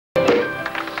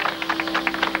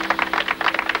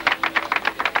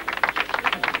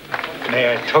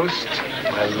May I toast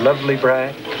my lovely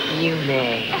bride? You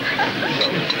may.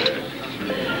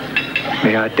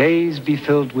 May our days be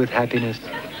filled with happiness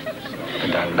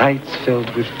and our nights filled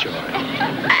with joy.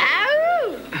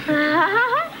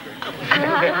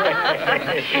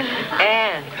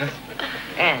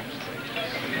 And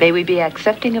may we be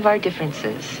accepting of our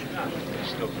differences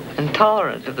and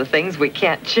tolerant of the things we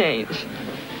can't change.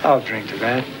 I'll drink to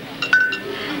that.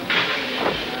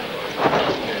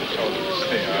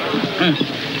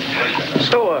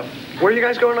 So, where are you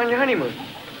guys going on your honeymoon?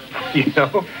 You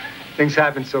know, things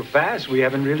happen so fast, we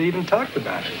haven't really even talked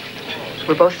about it.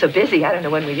 We're both so busy, I don't know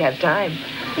when we'd have time.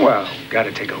 Well,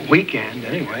 gotta take a weekend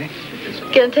anyway.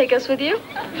 Gonna take us with you?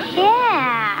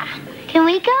 Yeah. Can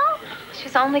we go?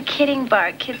 She's only kidding,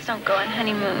 Bart. Kids don't go on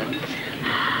honeymoons.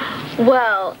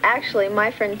 Well, actually,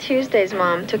 my friend Tuesday's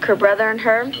mom took her brother and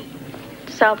her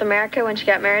to South America when she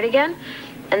got married again,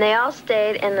 and they all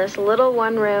stayed in this little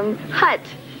one-room hut.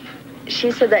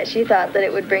 She said that she thought that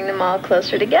it would bring them all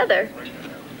closer together.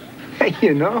 Hey,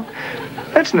 you know,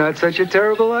 that's not such a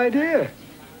terrible idea.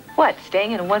 What,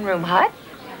 staying in a one-room hut?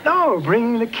 No,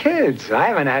 bringing the kids. I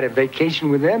haven't had a vacation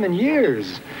with them in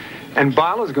years. And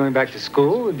Barlow's going back to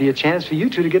school. It'd be a chance for you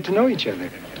two to get to know each other.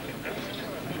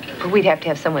 But we'd have to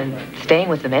have someone staying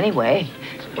with them anyway.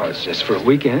 Well, it's just for a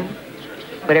weekend.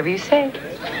 Whatever you say.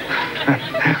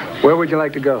 Where would you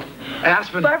like to go?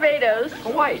 Aspen. Barbados.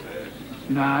 Hawaii.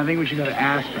 No, I think we should go to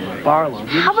Aspen. Barlow.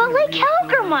 How about Lake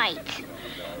Helgramite?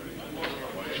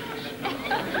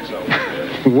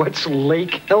 What's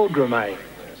Lake Helgramite?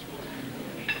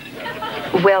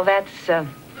 Well,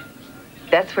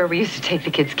 that's where we used to take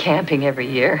the kids camping every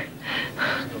year.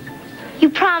 You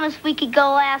promised we could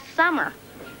go last summer.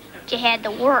 But you had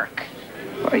to work.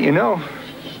 Well, you know,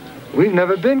 we've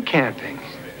never been camping.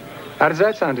 How does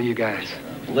that sound to you guys?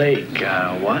 Lake,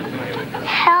 what?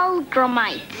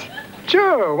 Helgramite.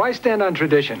 Sure, why stand on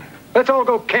tradition? Let's all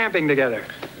go camping together.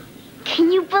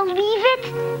 Can you believe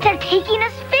it? They're taking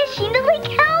us fishing to Lake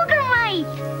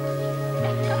Helgramite.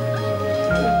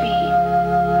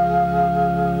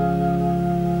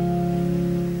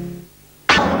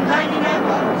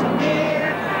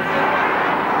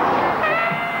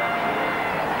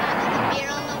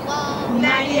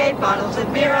 Bottles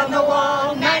of beer on the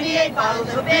wall, 98 bottles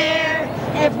of beer.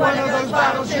 If one of those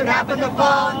bottles should happen to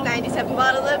fall, 97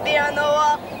 bottles of beer on the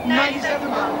wall. 97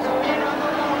 bottles of beer on the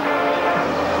wall.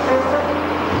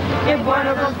 If one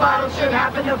of those bottles should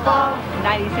happen to fall,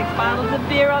 96 bottles of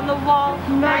beer on the wall.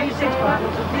 96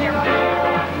 bottles of beer on the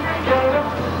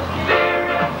wall.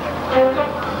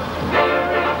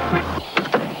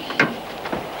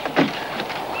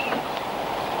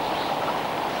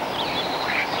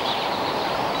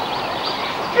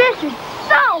 This is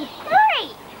so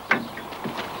great!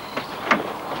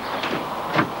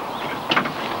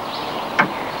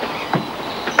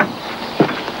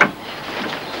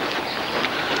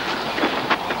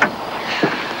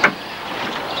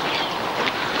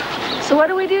 So what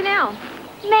do we do now?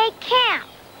 Make camp.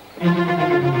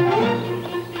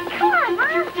 Come on,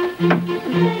 Mom.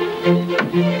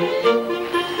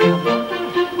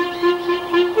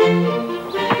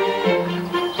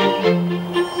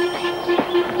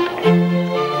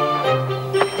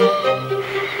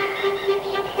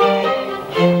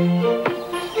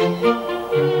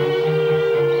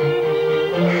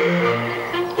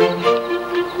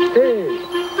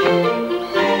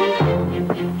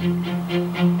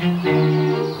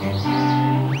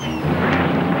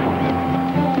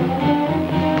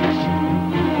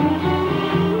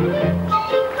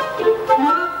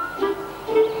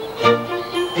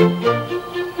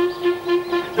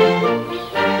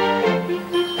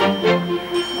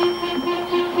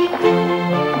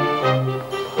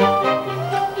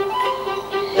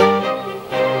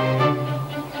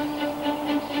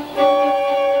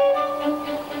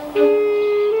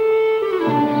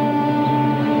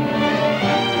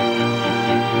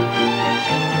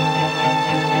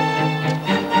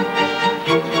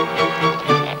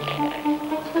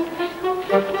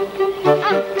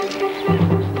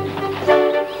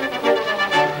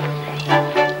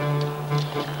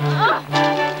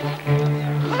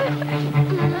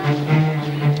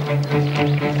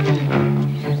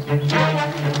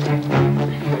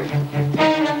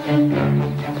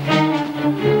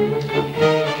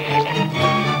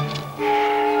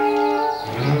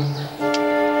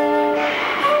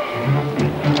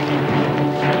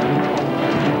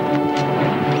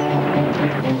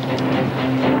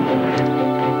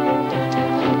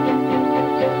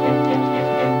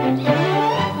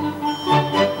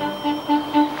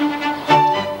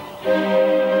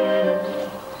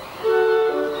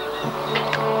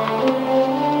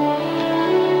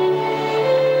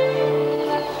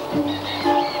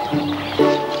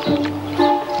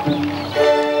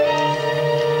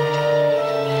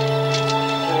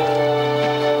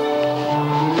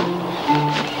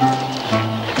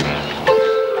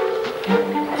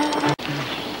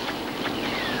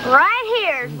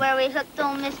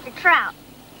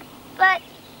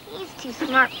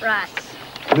 smart for us.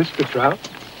 Mr. Trout?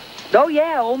 Oh,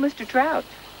 yeah, old Mr. Trout.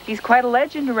 He's quite a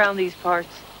legend around these parts.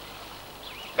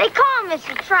 They call him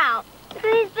Mr. Trout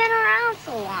because he's been around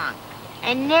so long.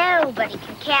 And nobody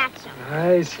can catch him.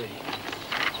 I see.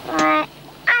 But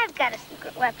I've got a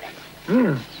secret weapon.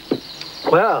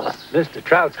 Well, Mr.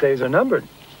 Trout's days are numbered.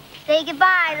 Say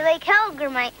goodbye to Lake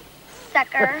Helger,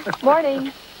 sucker.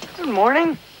 Morning. Good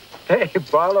morning. Hey,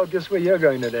 Barlow, guess where you're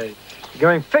going today? You're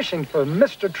going fishing for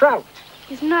Mr. Trout.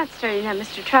 He's not starting that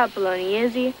Mr. Trout baloney,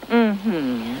 is he?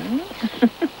 Mm-hmm.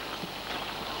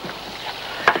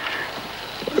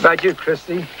 What about you,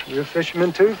 Christy? You a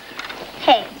fisherman, too?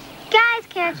 Hey, guys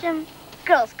catch him,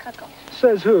 girls cook him.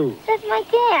 Says who? Says my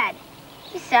dad.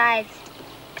 Besides,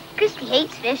 Christy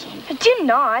hates fishing. I do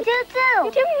not. I do too. I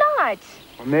do not.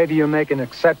 Well, maybe you'll make an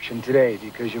exception today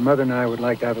because your mother and I would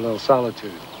like to have a little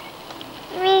solitude.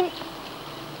 You mean,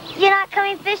 you're not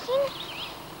coming fishing?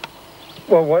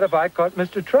 Well, what if I caught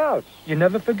Mr. Trout? You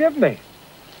never forgive me.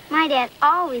 My dad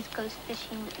always goes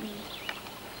fishing with me.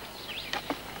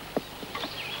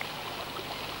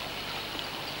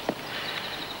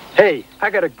 Hey, I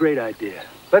got a great idea.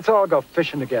 Let's all go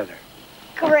fishing together.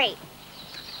 Great.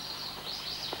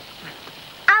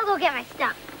 I'll go get my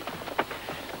stuff.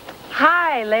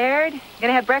 Hi, Laird.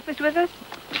 Gonna have breakfast with us?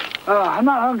 I'm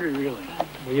not hungry, really.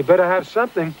 Well, you better have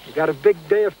something. We got a big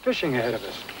day of fishing ahead of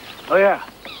us. Oh, yeah.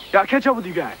 Yeah, I'll catch up with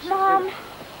you guys. Mom,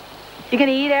 You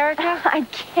gonna eat, Erica? I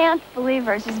can't believe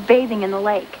her. She's bathing in the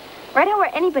lake. Right now where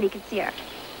anybody could see her.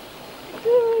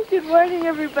 Good morning,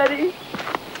 everybody.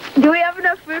 Do we have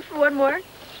enough food for one more?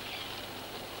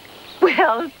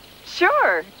 Well,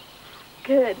 sure.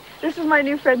 Good. This is my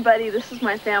new friend, Buddy. This is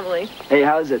my family. Hey,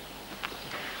 how's it?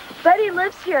 Buddy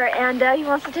lives here, and he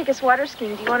wants to take us water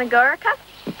skiing. Do you want to go, Erica?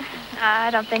 I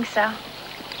don't think so.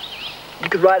 You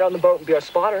could ride on the boat and be our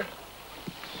spotter.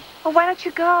 Well, why don't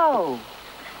you go?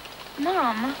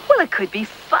 Mom, Well, it could be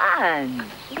fun.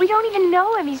 we don't even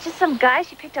know him. He's just some guy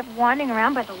she picked up wandering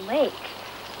around by the lake.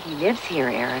 He lives here,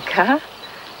 Erica.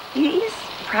 He's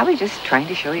probably just trying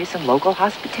to show you some local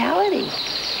hospitality.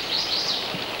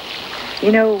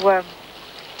 You know,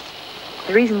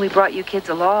 the reason we brought you kids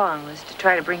along was to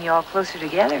try to bring you all closer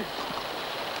together.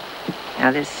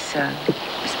 Now, this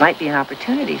might be an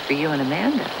opportunity for you and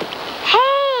Amanda.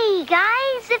 Hey,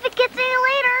 guys, if it gets any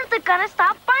later, they're gonna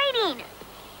stop fighting.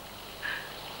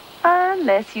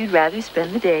 Unless you'd rather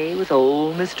spend the day with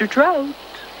old Mr. Trout.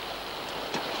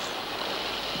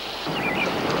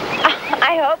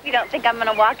 I hope you don't think I'm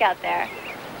gonna walk out there.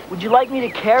 Would you like me to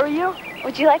carry you?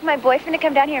 Would you like my boyfriend to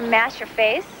come down here and mash your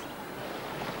face?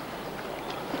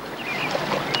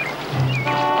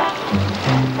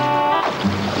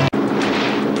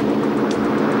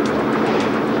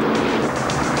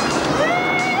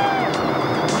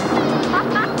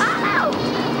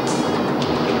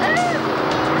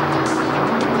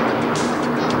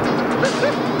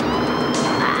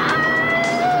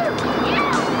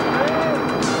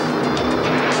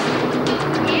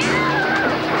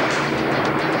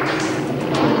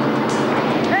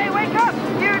 Hey, wake up!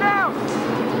 Gear down!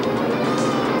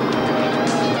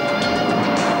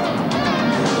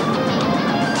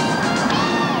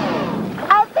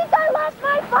 I think I lost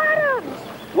my bottoms.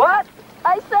 What?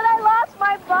 I said I lost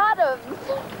my bottoms.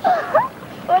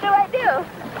 What do I do?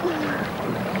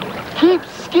 Keep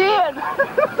skiing!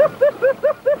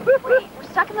 Wait, we're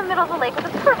stuck in the middle of the lake with a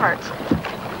pervert.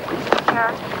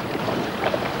 Here.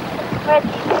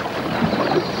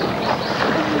 Ready?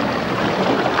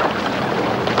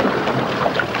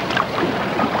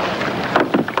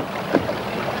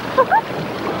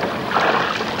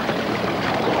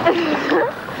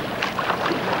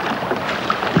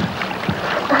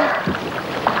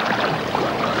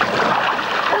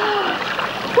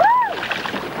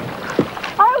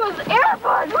 I was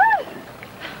airborne. Woo!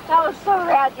 That was so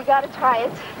rad. You gotta try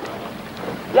it.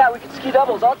 Yeah, we can ski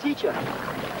doubles. I'll teach you.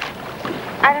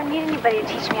 I don't need anybody to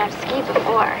teach me how to ski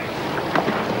before.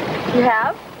 You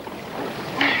have?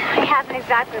 I haven't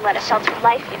exactly led a sheltered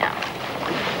life, you know.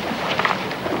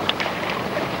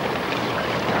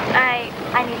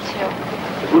 I need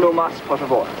to. Uno más, por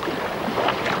favor.